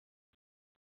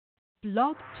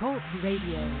Blog Talk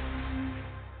Radio.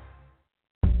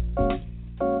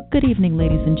 Good evening,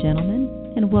 ladies and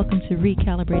gentlemen, and welcome to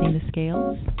Recalibrating the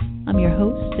Scales. I'm your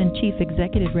host and Chief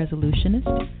Executive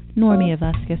Resolutionist, Normia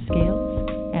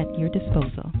Scales, at your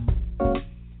disposal.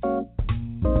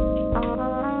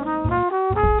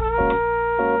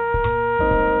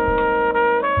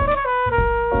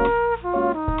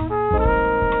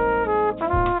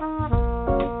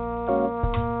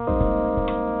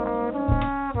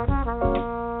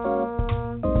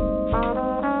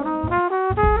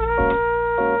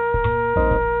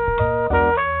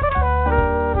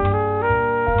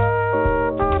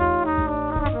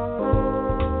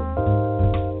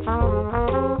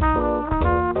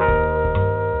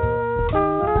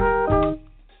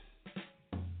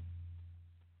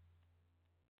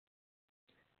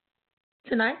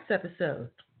 Tonight's episode,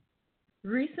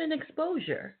 recent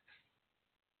exposure,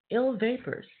 ill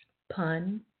vapors,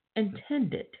 pun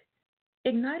intended,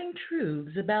 igniting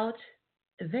truths about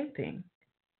vaping,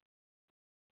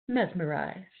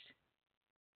 mesmerized.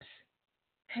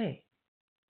 Hey,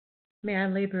 may I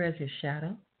labor as your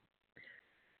shadow,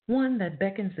 one that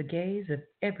beckons the gaze of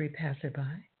every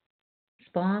passerby,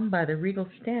 spawned by the regal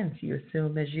stance you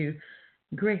assume as you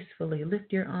gracefully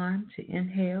lift your arm to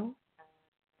inhale,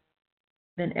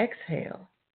 then exhale,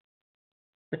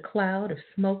 the cloud of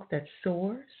smoke that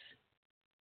soars,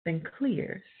 then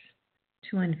clears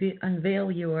to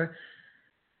unveil your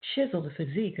chiseled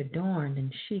physique adorned in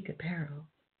chic apparel.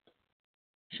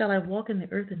 Shall I walk in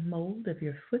the earthen mold of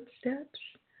your footsteps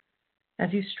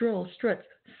as you stroll, strut,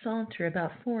 saunter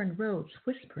about foreign roads,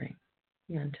 whispering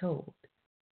the untold?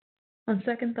 On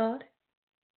second thought,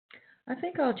 I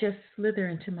think I'll just slither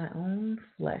into my own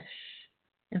flesh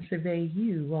and survey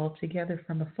you altogether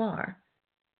from afar,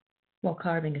 while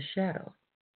carving a shadow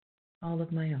all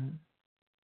of my own.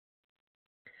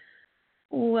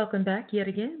 Welcome back yet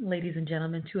again, ladies and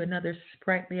gentlemen, to another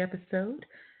sprightly episode.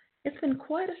 It's been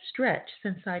quite a stretch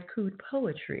since I'd cooed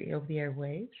poetry over the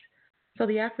airwaves, so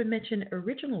the aforementioned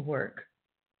original work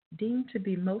deemed to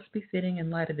be most befitting in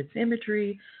light of its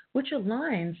imagery, which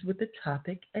aligns with the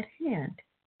topic at hand.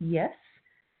 Yes,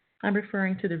 I'm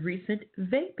referring to the recent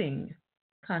vaping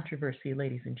controversy,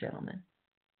 ladies and gentlemen.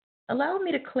 Allow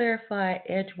me to clarify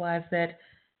edgewise that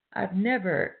I've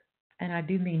never, and I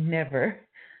do mean never,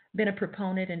 been a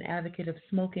proponent and advocate of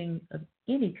smoking of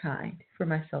any kind for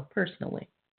myself personally.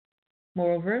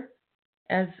 Moreover,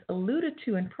 as alluded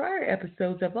to in prior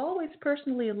episodes, I've always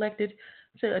personally elected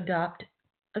to adopt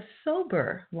a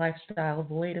sober lifestyle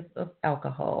void of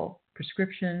alcohol,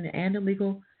 prescription, and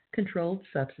illegal controlled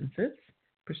substances.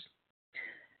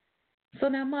 So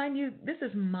now, mind you, this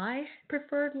is my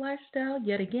preferred lifestyle,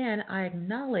 yet again, I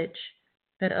acknowledge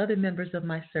that other members of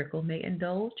my circle may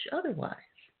indulge otherwise.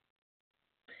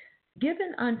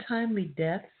 Given untimely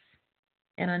deaths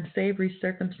and unsavory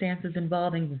circumstances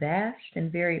involving vast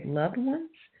and varied loved ones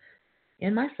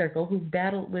in my circle who've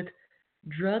battled with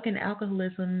drug and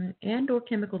alcoholism and or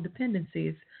chemical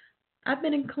dependencies, I've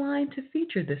been inclined to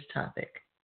feature this topic.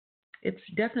 It's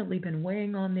definitely been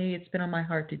weighing on me. It's been on my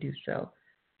heart to do so.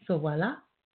 So voila,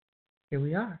 here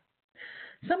we are.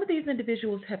 Some of these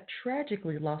individuals have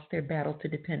tragically lost their battle to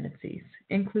dependencies,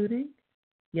 including,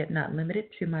 yet not limited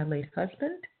to, my late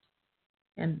husband,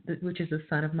 which is the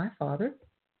son of my father,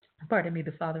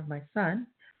 the father of my son.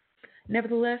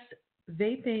 Nevertheless,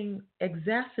 vaping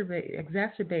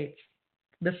exacerbates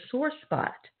the sore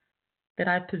spot that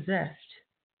I possessed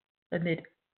amid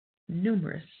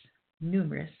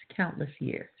countless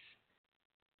years.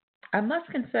 I must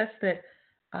confess that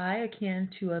I, akin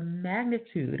to a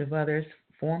magnitude of others,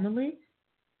 formally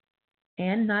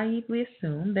and naively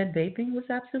assumed that vaping was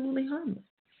absolutely harmless.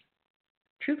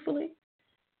 Truthfully,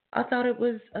 I thought it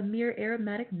was a mere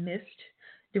aromatic mist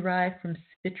derived from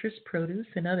citrus produce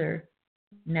and other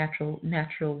natural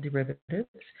derivatives.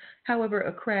 However,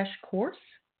 a crash course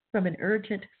from an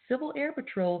urgent Civil Air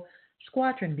Patrol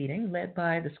squadron meeting led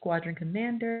by the squadron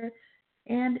commander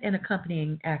and an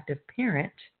accompanying active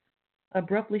parent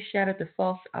abruptly shattered the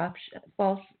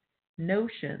false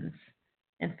notions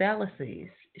and fallacies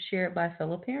shared by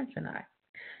fellow parents and I.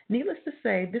 Needless to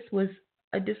say, this was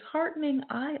a disheartening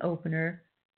eye-opener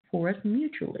for us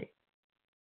mutually,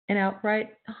 an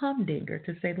outright humdinger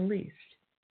to say the least.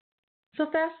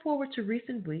 So fast forward to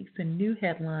recent weeks and new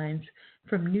headlines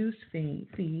from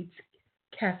newsfeeds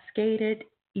cascaded,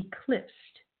 eclipsed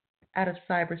out of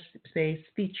cyberspace,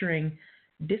 featuring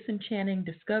disenchanting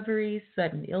discoveries,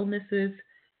 sudden illnesses,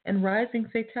 and rising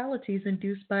fatalities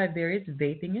induced by various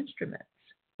vaping instruments.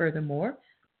 Furthermore,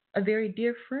 a very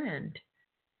dear friend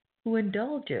who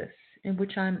indulges, in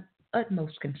which I'm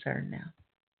utmost concerned now.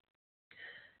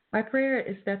 My prayer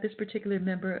is that this particular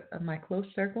member of my close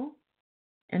circle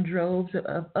and droves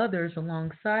of others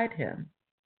alongside him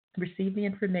receive the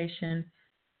information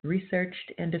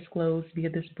researched and disclosed via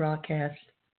this broadcast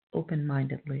open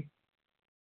mindedly.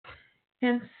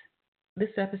 Hence,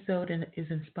 this episode is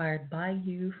inspired by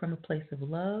you from a place of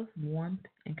love, warmth,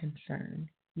 and concern.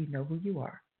 You know who you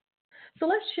are. So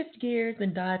let's shift gears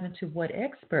and dive into what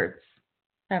experts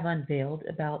have unveiled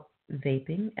about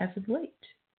vaping as of late.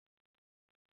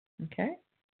 Okay?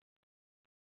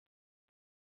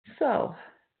 So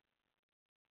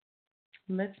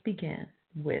let's begin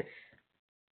with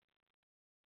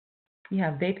you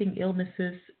have vaping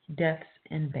illnesses, deaths,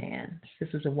 and bans. This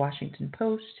is a Washington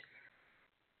Post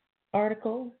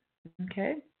article.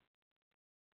 Okay?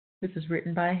 This is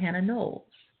written by Hannah Knowles.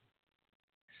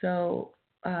 So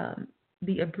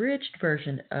the abridged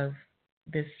version of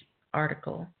this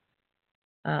article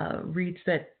reads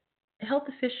that health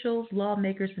officials,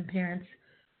 lawmakers, and parents,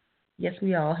 yes,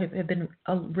 we all have been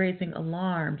raising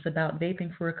alarms about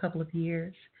vaping for a couple of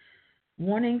years.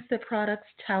 Warnings that products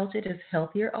touted as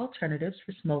healthier alternatives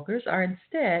for smokers are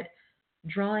instead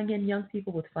drawing in young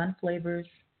people with fun flavors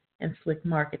and slick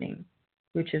marketing,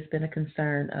 which has been a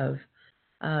concern of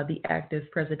the active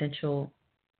presidential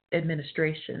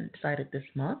administration cited this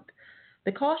month.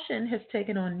 The caution has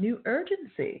taken on new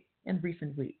urgency in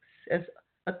recent weeks as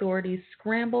authorities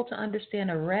scramble to understand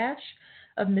a rash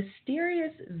of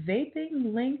mysterious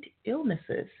vaping linked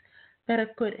illnesses that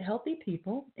have put healthy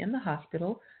people in the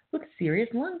hospital with serious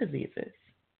lung diseases.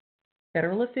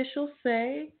 Federal officials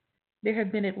say there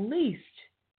have been at least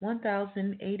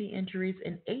 1,080 injuries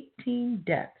and 18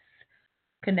 deaths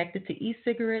connected to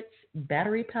e-cigarettes,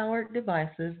 battery-powered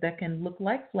devices that can look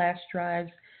like flash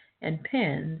drives and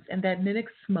pens, and that mimic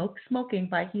smoking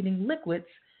by heating liquids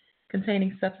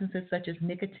containing substances such as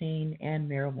nicotine and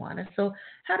marijuana. So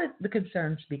how did the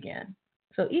concerns begin?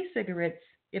 So e-cigarettes,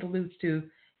 it alludes to,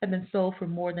 have been sold for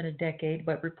more than a decade,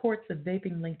 but reports of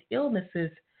vaping-linked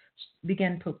illnesses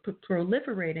began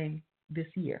proliferating this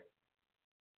year.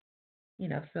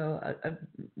 So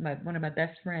one of my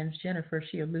best friends, Jennifer,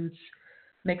 she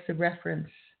makes a reference,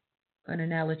 an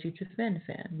analogy to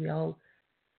fen-phen.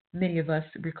 Many of us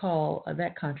recall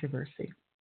that controversy,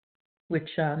 which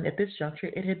at this juncture,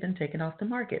 it had been taken off the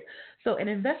market. So an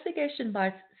investigation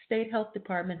by state health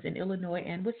departments in Illinois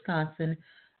and Wisconsin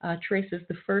traces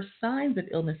the first signs of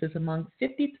illnesses among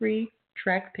 53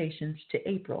 tracked patients to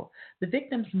April. The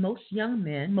victims, mostly young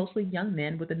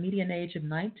men with a median age of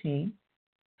 19,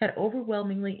 had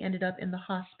overwhelmingly ended up in the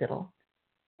hospital,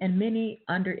 and many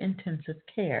under intensive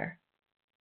care.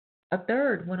 A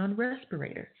third went on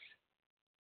respirators.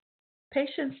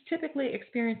 Patients typically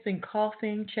experiencing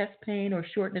coughing, chest pain, or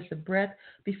shortness of breath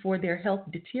before their health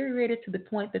deteriorated to the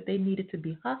point that they needed to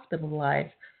be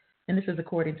hospitalized. And this is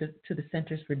according to the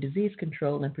Centers for Disease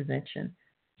Control and Prevention.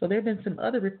 So there have been some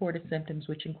other reported symptoms,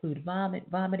 which include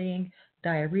vomiting,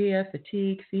 diarrhea,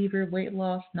 fatigue, fever, weight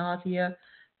loss, nausea,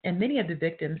 and many of the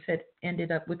victims had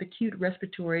ended up with acute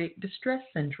respiratory distress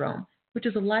syndrome, which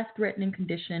is a life-threatening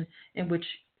condition in which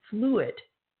fluid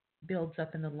builds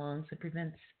up in the lungs and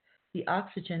prevents the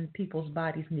oxygen people's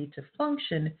bodies need to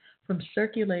function from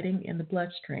circulating in the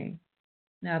bloodstream.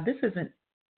 Now, this isn't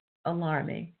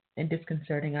alarming and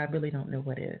disconcerting. I really don't know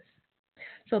what is.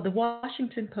 So the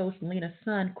Washington Post Lena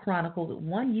Sun chronicled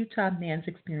one Utah man's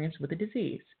experience with the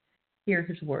disease. Here are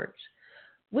his words.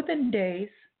 Within days,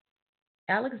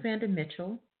 Alexander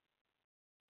Mitchell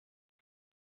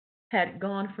had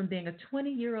gone from being a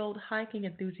 20-year-old hiking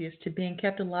enthusiast to being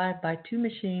kept alive by two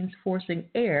machines forcing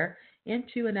air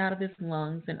into and out of his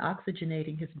lungs and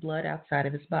oxygenating his blood outside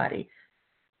of his body.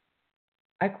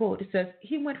 I quote, it says,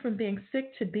 he went from being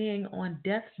sick to being on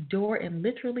death's door in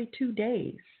literally 2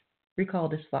 days,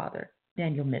 recalled his father,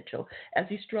 Daniel Mitchell, as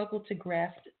he struggled to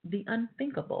grasp the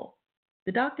unthinkable.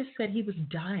 The doctor said he was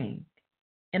dying.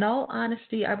 In all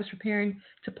honesty, I was preparing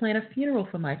to plan a funeral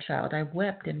for my child. I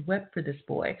wept and wept for this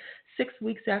boy. 6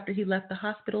 weeks after he left the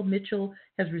hospital, Mitchell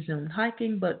has resumed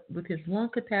hiking, but with his lung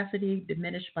capacity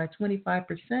diminished by 25%,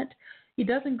 he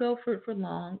doesn't go for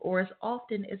long or as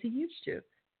often as he used to.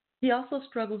 He also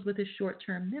struggles with his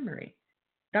short-term memory.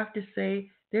 Doctors say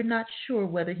they're not sure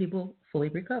whether he will fully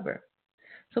recover.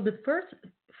 So the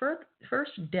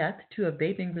first death to a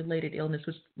vaping-related illness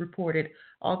was reported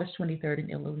August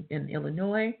 23rd in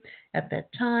Illinois. At that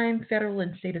time, federal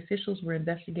and state officials were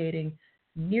investigating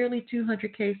nearly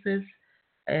 200 cases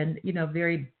and,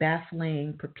 very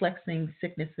baffling, perplexing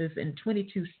sicknesses in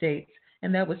 22 states,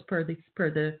 and that was per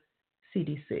the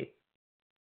CDC,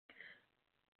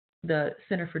 the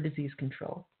Center for Disease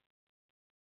Control.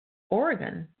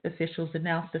 Oregon officials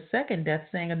announced a second death,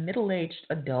 saying a middle aged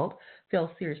adult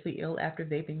fell seriously ill after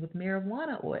vaping with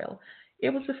marijuana oil. It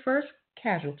was the first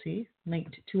casualty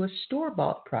linked to a store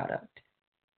bought product.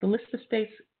 The list of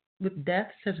states with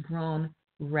deaths has grown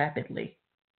rapidly,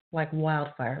 like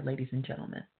wildfire, ladies and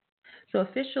gentlemen. So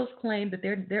officials claim that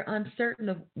they're uncertain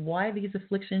of why these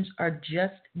afflictions are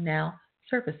just now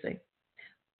surfacing.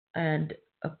 And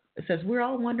it says we're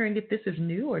all wondering if this is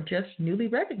new or just newly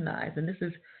recognized. And this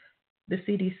is the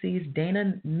CDC's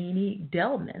Dana Meany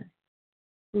Delman,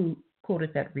 who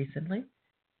quoted that recently.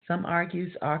 Some argue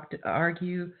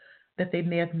that they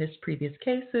may have missed previous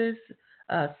cases.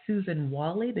 Susan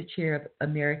Wally, the chair of the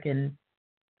American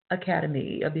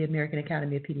Academy of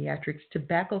Pediatrics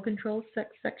Tobacco Control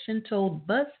section, told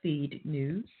BuzzFeed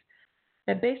News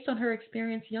that based on her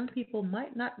experience, young people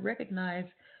might not recognize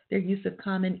their use of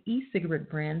common e-cigarette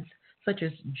brands such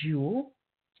as Juul,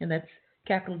 and that's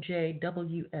capital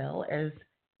JWL, as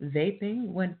vaping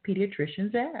when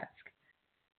pediatricians ask.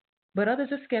 But others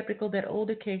are skeptical that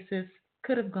older cases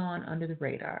could have gone under the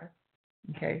radar.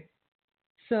 Okay,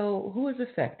 so who is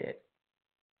affected?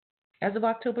 As of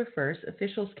October 1st,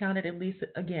 officials counted at least,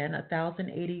 again,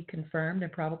 1,080 confirmed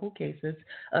and probable cases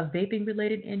of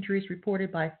vaping-related injuries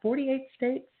reported by 48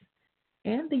 states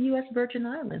and the U.S. Virgin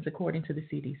Islands, according to the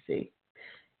CDC.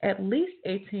 At least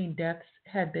 18 deaths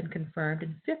had been confirmed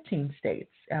in 15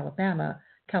 states: Alabama,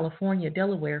 California,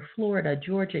 Delaware, Florida,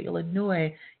 Georgia,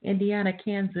 Illinois, Indiana,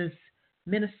 Kansas,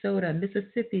 Minnesota,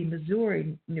 Mississippi,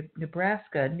 Missouri,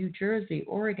 Nebraska, New Jersey,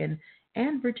 Oregon,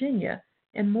 and Virginia.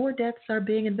 And more deaths are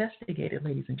being investigated,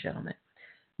 ladies and gentlemen.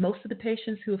 Most of the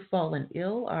patients who have fallen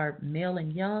ill are male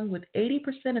and young, with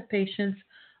 80% of patients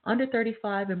under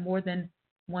 35 and more than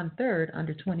one-third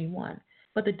under 21.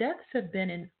 But the deaths have been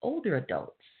in older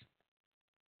adults.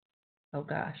 Oh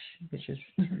gosh, which is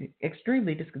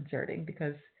extremely disconcerting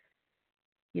because,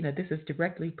 this is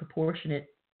directly proportionate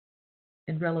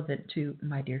and relevant to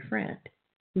my dear friend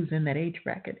who's in that age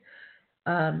bracket.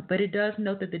 But it does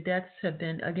note that the deaths have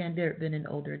been, again, they've been in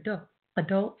older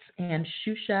adults. And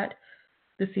Shushat,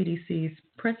 the CDC's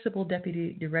principal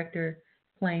deputy director,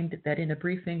 claimed that in a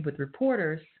briefing with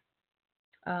reporters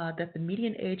that the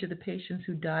median age of the patients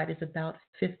who died is about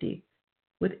 50,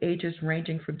 with ages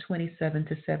ranging from 27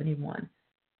 to 71.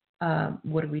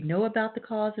 What do we know about the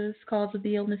cause of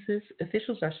the illnesses?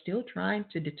 Officials are still trying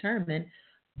to determine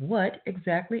what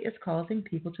exactly is causing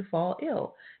people to fall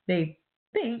ill. They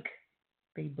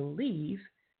believe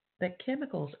that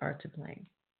chemicals are to blame.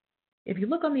 If you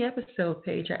look on the episode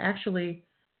page, I actually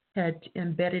had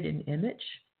embedded an image,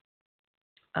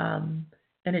 and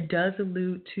it does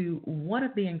allude to one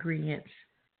of the ingredients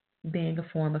being a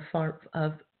form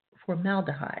of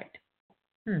formaldehyde.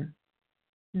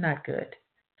 Not good.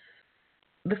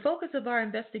 The focus of our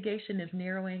investigation is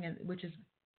narrowing, and which is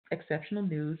exceptional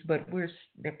news, but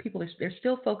they're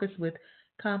still focused with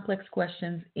complex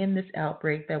questions in this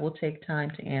outbreak that will take time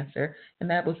to answer, and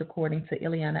that was according to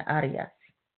Ileana Arias,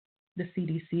 the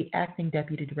CDC acting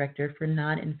deputy director for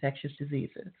non-infectious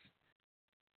diseases.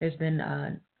 There's been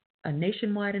a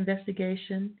nationwide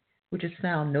investigation which has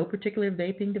found no particular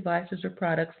vaping devices or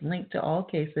products linked to all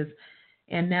cases,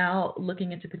 and now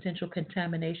looking into potential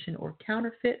contamination or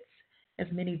counterfeits, as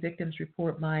many victims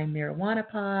report buying marijuana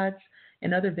pods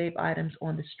and other vape items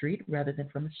on the street rather than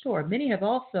from a store. Many have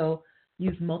also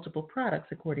used multiple products,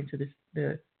 according to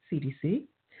the CDC.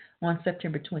 On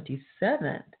September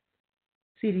 27th,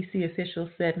 CDC officials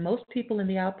said most people in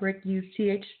the outbreak used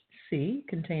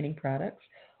THC-containing products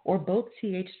or both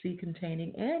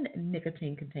THC-containing and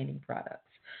nicotine-containing products.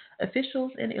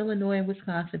 Officials in Illinois and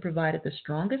Wisconsin provided the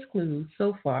strongest clues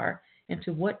so far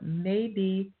into what may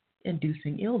be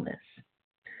inducing illness.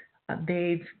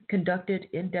 They've conducted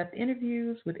in-depth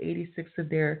interviews with 86 of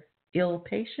their ill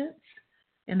patients,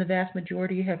 and the vast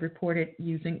majority have reported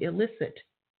using illicit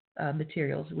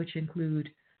materials, which include,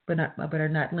 but are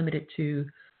not limited to,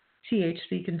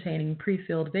 THC-containing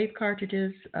pre-filled vape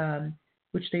cartridges,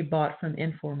 which they bought from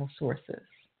informal sources.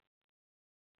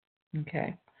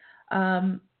 Okay.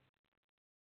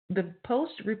 The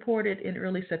Post reported in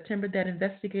early September that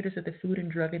investigators at the Food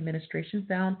and Drug Administration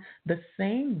found the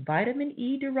same vitamin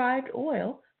E-derived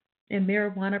oil in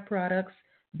marijuana products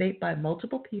vaped by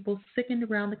multiple people sickened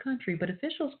around the country, but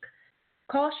officials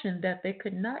cautioned that they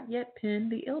could not yet pin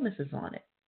the illnesses on it.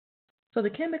 So the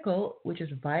chemical, which is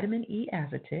vitamin E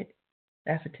acetate,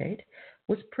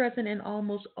 was present in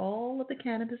almost all of the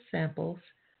cannabis samples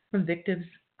from victims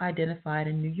identified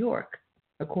in New York,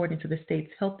 according to the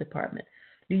state's health department.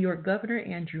 New York Governor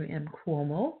Andrew M.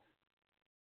 Cuomo,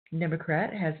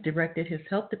 Democrat, has directed his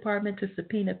health department to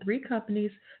subpoena 3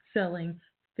 companies selling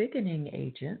thickening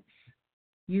agents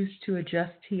used to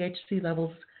adjust THC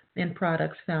levels in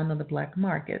products found on the black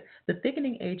market. The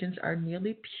thickening agents are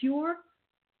nearly pure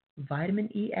vitamin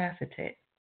E acetate,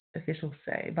 officials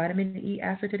say. Vitamin E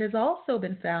acetate has also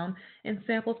been found in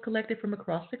samples collected from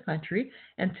across the country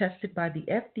and tested by the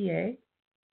FDA.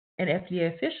 An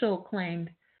FDA official claimed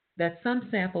that some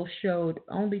samples showed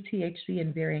only THC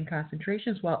in varying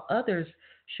concentrations, while others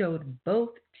showed both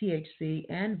THC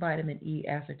and vitamin E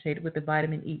acetate with the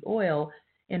vitamin E oil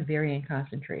in varying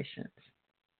concentrations.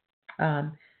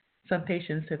 Um, some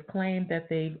patients have claimed that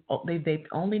they vaped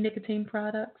only nicotine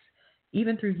products,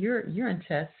 even through urine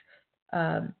tests,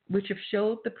 which have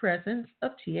showed the presence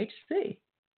of THC.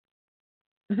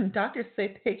 Doctors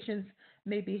say patients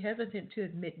may be hesitant to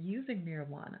admit using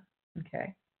marijuana.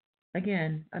 Okay.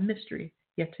 Again, a mystery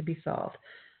yet to be solved.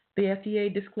 The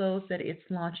FDA disclosed that it's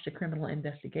launched a criminal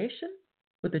investigation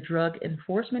with the Drug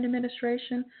Enforcement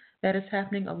Administration that is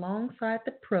happening alongside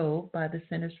the probe by the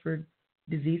Centers for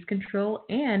Disease Control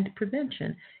and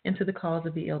Prevention into the cause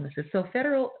of the illnesses. So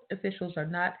federal officials are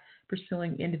not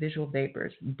pursuing individual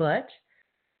vapors, but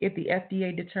if the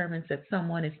FDA determines that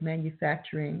someone is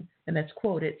manufacturing, and that's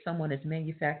quoted, someone is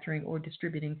manufacturing or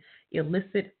distributing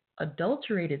illicit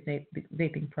adulterated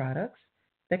vaping products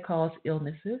that cause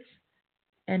illnesses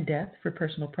and death for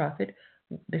personal profit,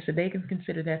 they said they can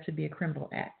consider that to be a criminal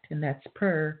act, and that's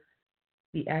per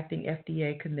the acting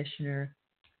FDA Commissioner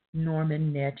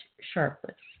Norman Ned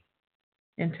Sharpless.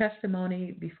 In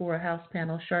testimony before a House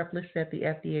panel, Sharpless said the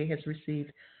FDA has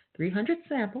received 300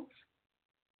 samples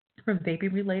from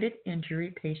vaping-related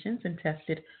injury patients and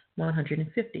tested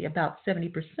 150. About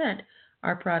 70%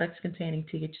 are products containing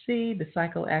THC, the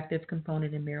psychoactive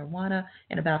component in marijuana,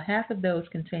 and about half of those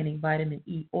containing vitamin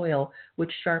E oil,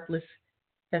 which Sharpless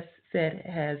has said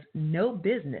has no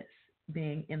business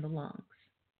being in the lungs.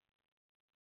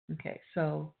 Okay,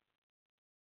 so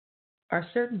are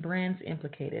certain brands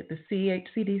implicated? The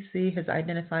CDC has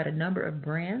identified a number of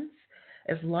brands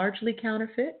as largely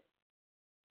counterfeit,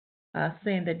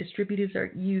 saying that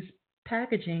distributors use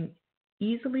packaging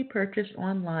easily purchased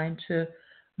online to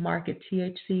market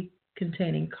THC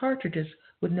containing cartridges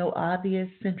with no obvious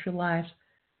centralized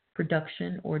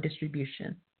production or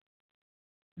distribution.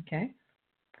 Okay.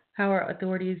 How are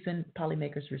authorities and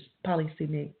policymakers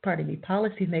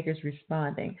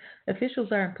responding?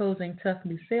 Officials are imposing tough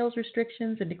new sales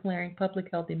restrictions and declaring public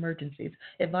health emergencies,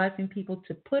 advising people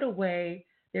to put away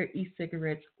their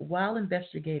e-cigarettes while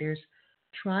investigators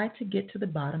try to get to the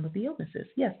bottom of the illnesses.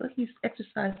 Yes, let's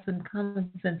exercise some common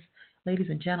sense, ladies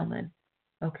and gentlemen.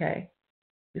 Okay,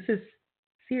 this is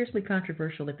seriously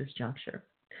controversial at this juncture.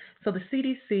 So the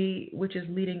CDC, which is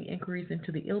leading inquiries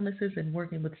into the illnesses and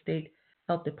working with state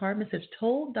health departments, has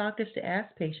told doctors to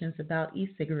ask patients about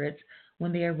e-cigarettes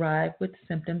when they arrive with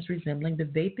symptoms resembling the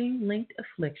vaping-linked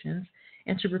afflictions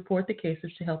and to report the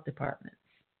cases to health departments.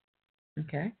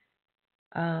 Okay.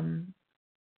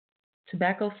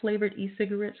 Tobacco-flavored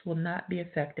e-cigarettes will not be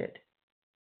affected,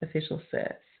 official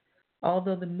says.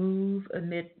 Although the move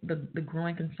amid the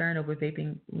growing concern over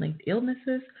vaping-linked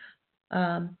illnesses,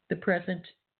 the present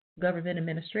government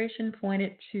administration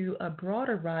pointed to a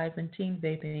broader rise in teen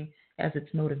vaping as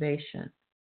its motivation.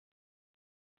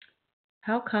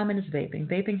 How common is vaping?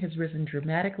 Vaping has risen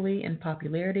dramatically in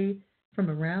popularity from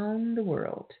around the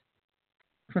world,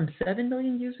 from 7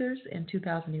 million users in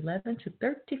 2011 to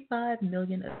 35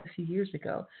 million a few years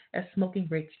ago as smoking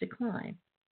rates decline.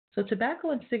 So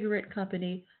tobacco and cigarette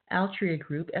company Altria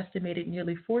Group estimated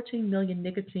nearly 14 million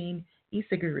nicotine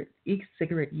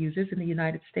e-cigarette users in the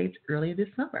United States earlier this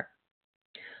summer.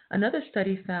 Another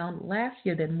study found last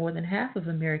year that more than half of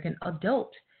American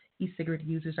adult e-cigarette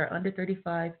users are under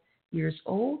 35 years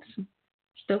old,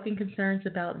 stoking concerns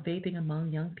about vaping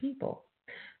among young people.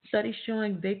 Studies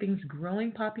showing vaping's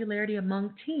growing popularity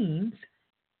among teens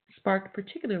sparked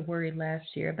particular worry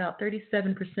last year. About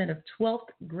 37% of 12th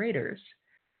graders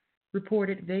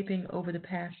reported vaping over the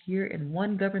past year in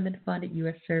one government-funded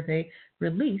U.S. survey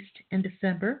released in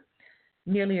December,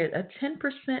 nearly a 10%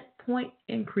 point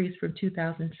increase from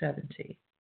 2017.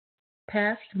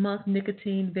 Past month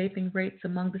nicotine vaping rates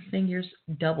among the seniors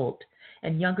doubled,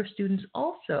 and younger students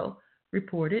also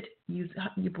reported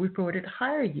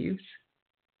higher use.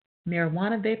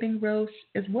 Marijuana vaping rose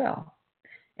as well.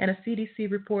 And a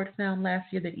CDC report found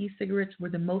last year that e-cigarettes were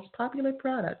the most popular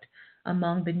product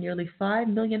among the nearly 5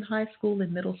 million high school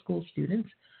and middle school students,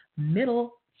 ladies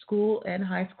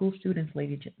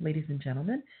and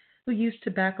gentlemen, who used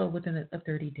tobacco within a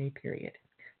 30-day period.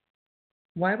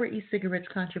 Why were e-cigarettes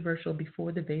controversial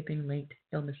before the vaping-linked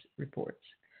illness reports?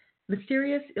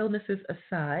 Mysterious illnesses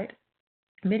aside,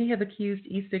 many have accused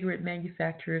e-cigarette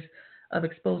manufacturers of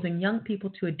exposing young people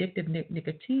to addictive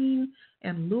nicotine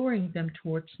and luring them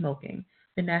towards smoking.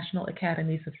 The National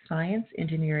Academies of Science,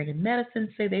 Engineering, and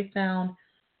Medicine say they found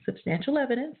substantial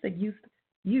evidence that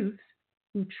youths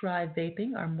who try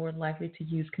vaping are more likely to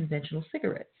use conventional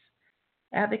cigarettes.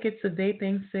 Advocates of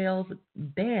vaping sales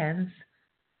bans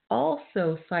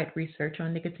also cite research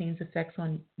on nicotine's effects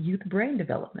on youth brain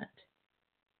development.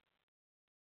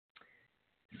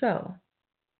 So,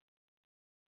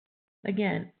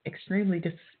 again, extremely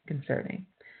disconcerting.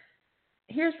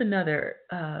 Here's another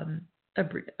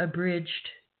abridged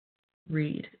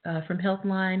read from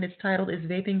Healthline. It's titled, "Is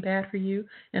Vaping Bad for You?"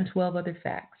 and 12 Other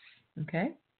Facts.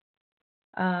 Okay?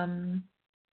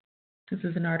 This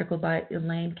is an article by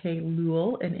Elaine K.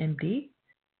 Lewell, an MD,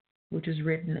 which was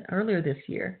written earlier this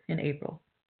year in April.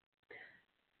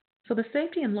 So the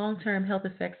safety and long-term health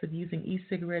effects of using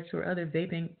e-cigarettes or other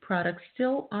vaping products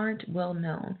still aren't well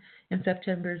known. In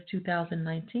September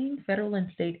 2019, federal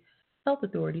and state health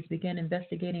authorities began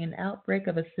investigating an outbreak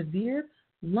of a severe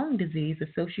lung disease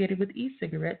associated with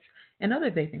e-cigarettes and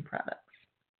other vaping products.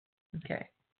 Okay,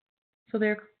 so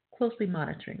they're closely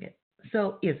monitoring it.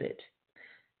 So is it?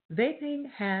 Vaping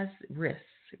has risks,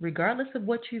 regardless of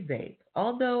what you vape.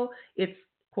 Although it's,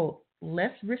 quote,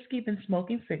 less risky than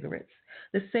smoking cigarettes,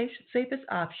 the safest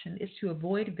option is to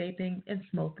avoid vaping and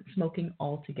smoking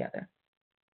altogether.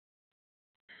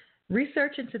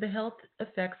 Research into the health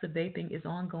effects of vaping is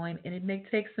ongoing, and it may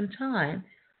take some time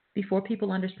before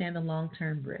people understand the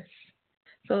long-term risks.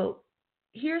 So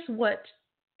here's what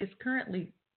is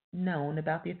currently known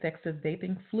about the effects of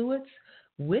vaping fluids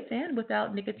with and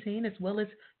without nicotine, as well as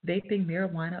vaping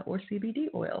marijuana or CBD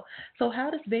oil. So how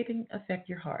does vaping affect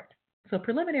your heart? So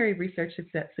preliminary research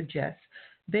suggests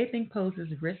vaping poses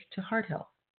risk to heart health.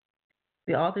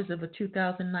 The authors of a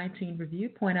 2019 review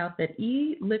point out that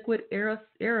e-liquid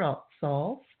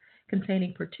aerosols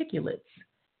containing particulates,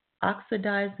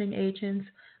 oxidizing agents,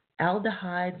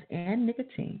 aldehydes, and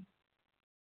nicotine.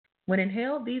 When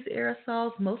inhaled, these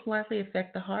aerosols most likely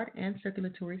affect the heart and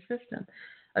circulatory system.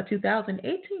 A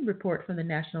 2018 report from the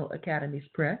National Academies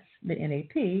Press, the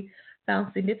NAP,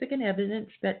 found significant evidence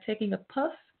that taking a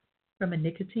puff from a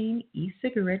nicotine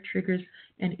e-cigarette triggers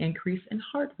an increase in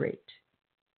heart rate.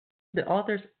 The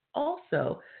authors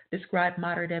also described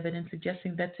moderate evidence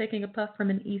suggesting that taking a puff from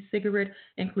an e-cigarette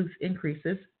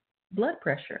increases blood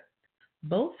pressure.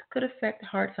 Both could affect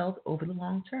heart health over the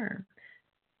long term.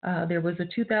 There was a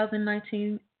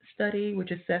 2019 study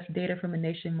which assessed data from a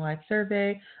nationwide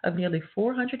survey of nearly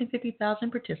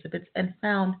 450,000 participants and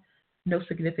found no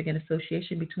significant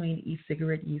association between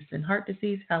e-cigarette use and heart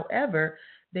disease. However,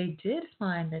 they did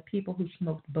find that people who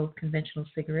smoked both conventional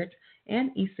cigarettes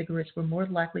and e-cigarettes were more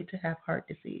likely to have heart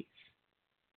disease.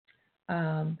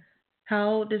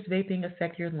 How does vaping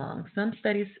affect your lungs? Some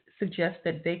studies suggest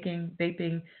that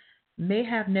vaping may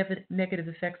have negative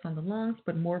effects on the lungs,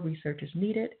 but more research is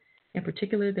needed. In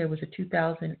particular, there was a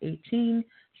 2018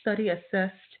 study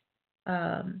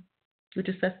which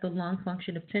assessed the lung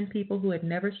function of 10 people who had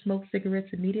never smoked cigarettes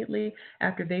immediately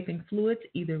after vaping fluids,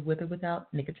 either with or without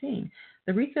nicotine.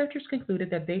 The researchers concluded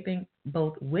that vaping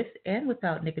both with and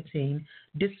without nicotine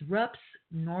disrupts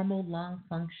normal lung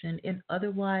function in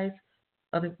other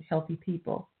healthy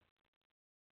people.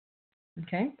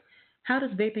 Okay? How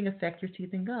does vaping affect your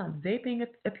teeth and gums? Vaping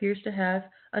appears to have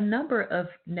a number of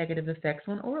negative effects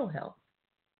on oral health.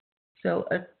 So,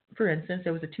 for instance,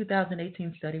 there was a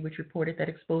 2018 study which reported that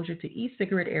exposure to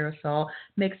e-cigarette aerosol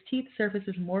makes teeth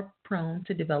surfaces more prone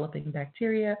to developing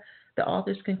bacteria. The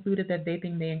authors concluded that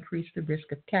vaping may increase the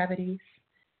risk of cavities.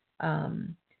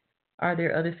 Are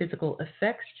there other physical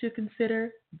effects to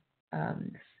consider?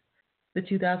 The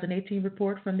 2018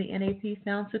 report from the NAP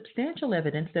found substantial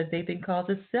evidence that vaping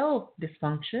causes cell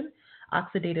dysfunction,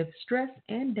 oxidative stress,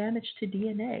 and damage to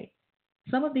DNA.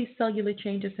 Some of these cellular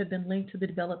changes have been linked to the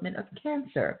development of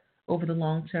cancer over the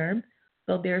long term,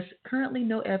 though there's currently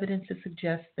no evidence to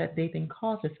suggest that vaping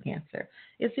causes cancer.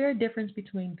 Is there a difference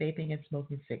between vaping and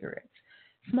smoking cigarettes?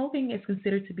 Smoking is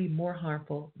considered to be more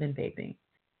harmful than vaping.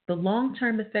 The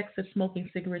long-term effects of smoking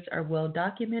cigarettes are well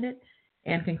documented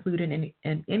and conclude an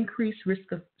increased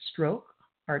risk of stroke,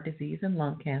 heart disease, and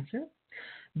lung cancer.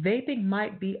 Vaping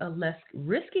might be a less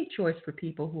risky choice for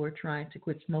people who are trying to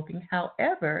quit smoking.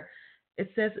 However,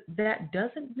 it says that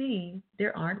doesn't mean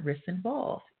there aren't risks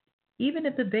involved, even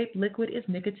if the vape liquid is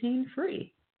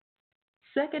nicotine-free.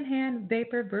 Secondhand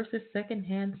vapor versus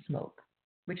secondhand smoke,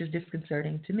 which is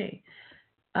disconcerting to me.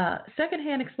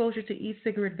 Secondhand exposure to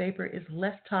e-cigarette vapor is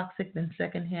less toxic than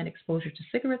secondhand exposure to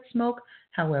cigarette smoke.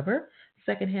 However,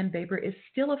 secondhand vapor is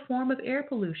still a form of air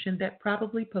pollution that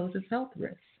probably poses health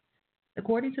risks.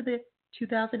 According to the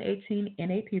 2018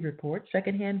 NAP report,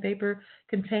 secondhand vapor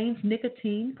contains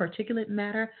nicotine, particulate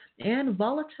matter, and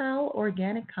volatile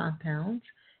organic compounds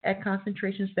at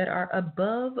concentrations that are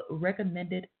above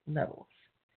recommended levels.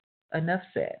 Enough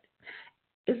said.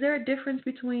 Is there a difference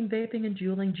between vaping and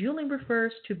juuling? Juuling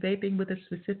refers to vaping with a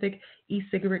specific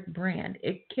e-cigarette brand.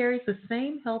 It carries the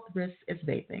same health risks as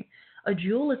vaping. A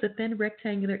juul is a thin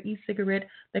rectangular e-cigarette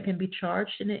that can be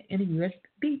charged in a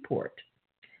USB port.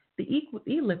 The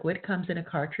e-liquid comes in a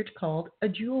cartridge called a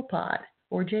juul pod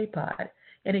or J-pod,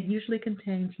 and it usually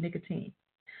contains nicotine.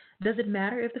 Does it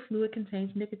matter if the fluid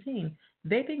contains nicotine?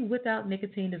 Vaping without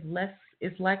nicotine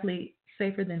is likely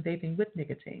safer than vaping with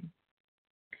nicotine.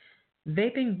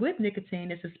 Vaping with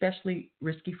nicotine is especially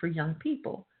risky for young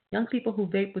people. Young people who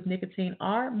vape with nicotine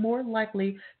are more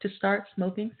likely to start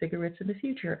smoking cigarettes in the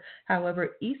future.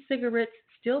 However, e-cigarettes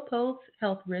still pose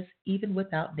health risks even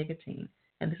without nicotine.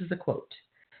 And this is a quote.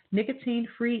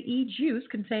 Nicotine-free e-juice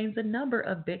contains a number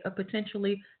of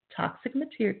potentially toxic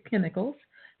chemicals,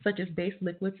 such as base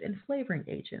liquids and flavoring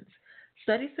agents.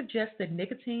 Studies suggest that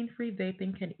nicotine-free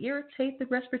vaping can irritate the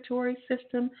respiratory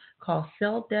system, cause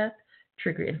cell death,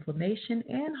 trigger inflammation,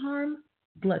 and harm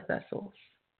blood vessels.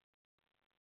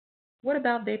 What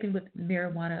about vaping with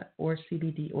marijuana or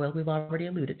CBD oil? We've already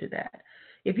alluded to that.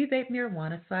 If you vape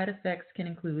marijuana, side effects can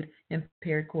include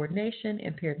impaired coordination,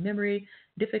 impaired memory,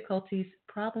 difficulties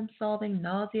problem solving,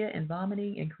 nausea and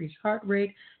vomiting, increased heart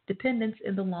rate, dependence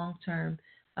in the long term.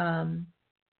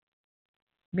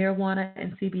 Marijuana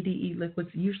and CBD e-liquids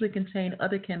usually contain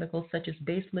other chemicals such as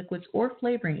base liquids or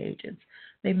flavoring agents.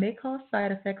 They may cause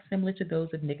side effects similar to those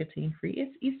of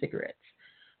nicotine-free e-cigarettes.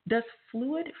 Does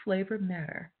fluid flavor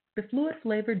matter? The fluid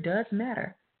flavor does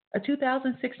matter. A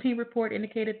 2016 report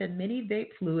indicated that many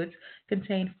vape fluids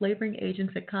contain flavoring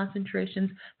agents at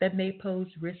concentrations that may pose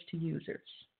risk to users.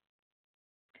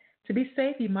 To be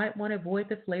safe, you might want to avoid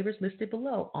the flavors listed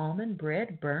below: almond,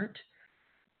 bread, burnt,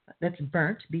 that's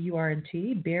burnt,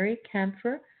 B-U-R-N-T, berry,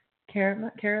 camphor,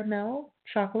 caramel,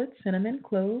 chocolate, cinnamon,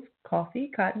 clove, coffee,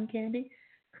 cotton candy,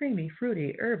 creamy,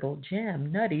 fruity, herbal,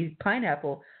 jam, nutty,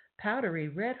 pineapple, powdery,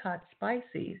 red hot,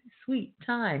 spicy, sweet,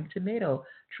 thyme, tomato,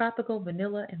 tropical,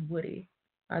 vanilla, and woody.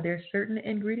 Are there certain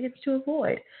ingredients to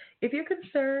avoid? If you're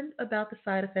concerned about the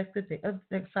side effects of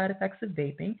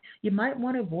vaping, you might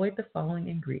want to avoid the following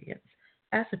ingredients: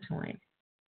 acetone,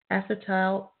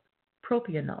 acetyl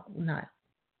propionyl,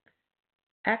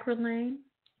 acrylane,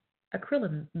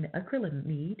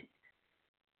 acrylamide,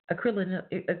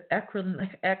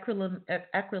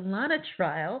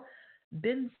 acrylonitrile,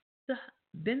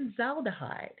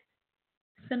 benzaldehyde,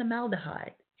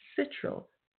 cinnamaldehyde, citral,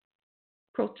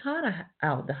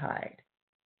 protonaldehyde,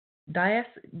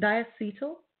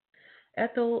 diacetyl,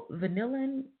 ethyl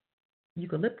vanillin,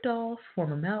 eucalyptol,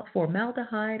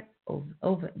 formaldehyde,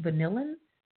 vanillin,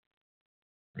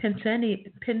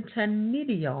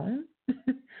 pentanidione,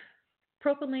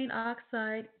 propylene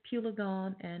oxide,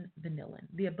 pulegone, and vanillin.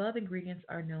 The above ingredients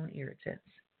are known irritants.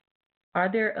 Are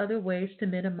there other ways to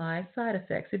minimize side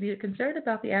effects? If you're concerned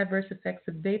about the adverse effects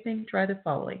of vaping, try the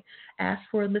following. Ask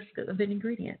for a list of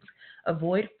ingredients.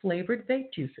 Avoid flavored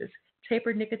vape juices.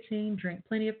 Taper nicotine. Drink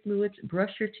plenty of fluids.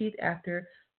 Brush your teeth after.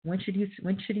 When should you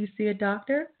see a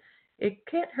doctor? It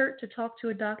can't hurt to talk to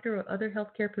a doctor or other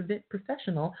healthcare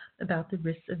professional about the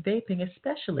risks of vaping,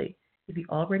 especially if you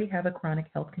already have a chronic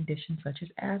health condition such as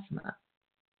asthma.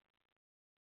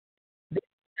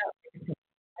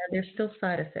 Are there still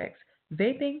side effects?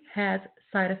 Vaping has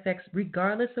side effects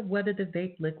regardless of whether the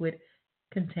vape liquid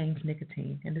contains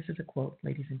nicotine. And this is a quote,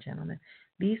 ladies and gentlemen.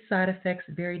 These side effects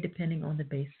vary depending on the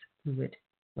base fluid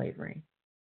flavoring.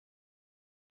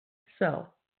 So,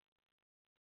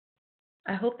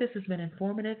 I hope this has been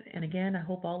informative. And again, I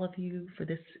hope all of you, for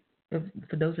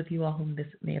those of you all whom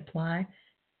this may apply,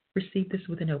 receive this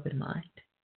with an open mind.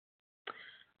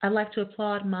 I'd like to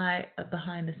applaud my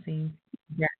behind-the-scenes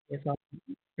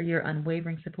for your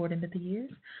unwavering support into the years,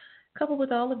 coupled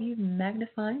with all of you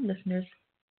magnifying listeners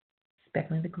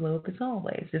speckling the globe as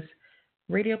always. This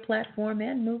radio platform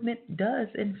and movement does,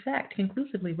 in fact,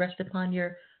 conclusively rest upon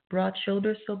your broad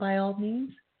shoulders, so by all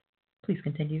means, please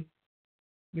continue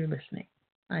your listening.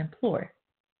 I implore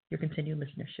your continued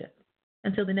listenership.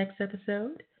 Until the next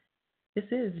episode, this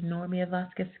is Normia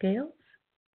Vasquez-Scales,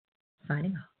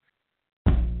 signing off.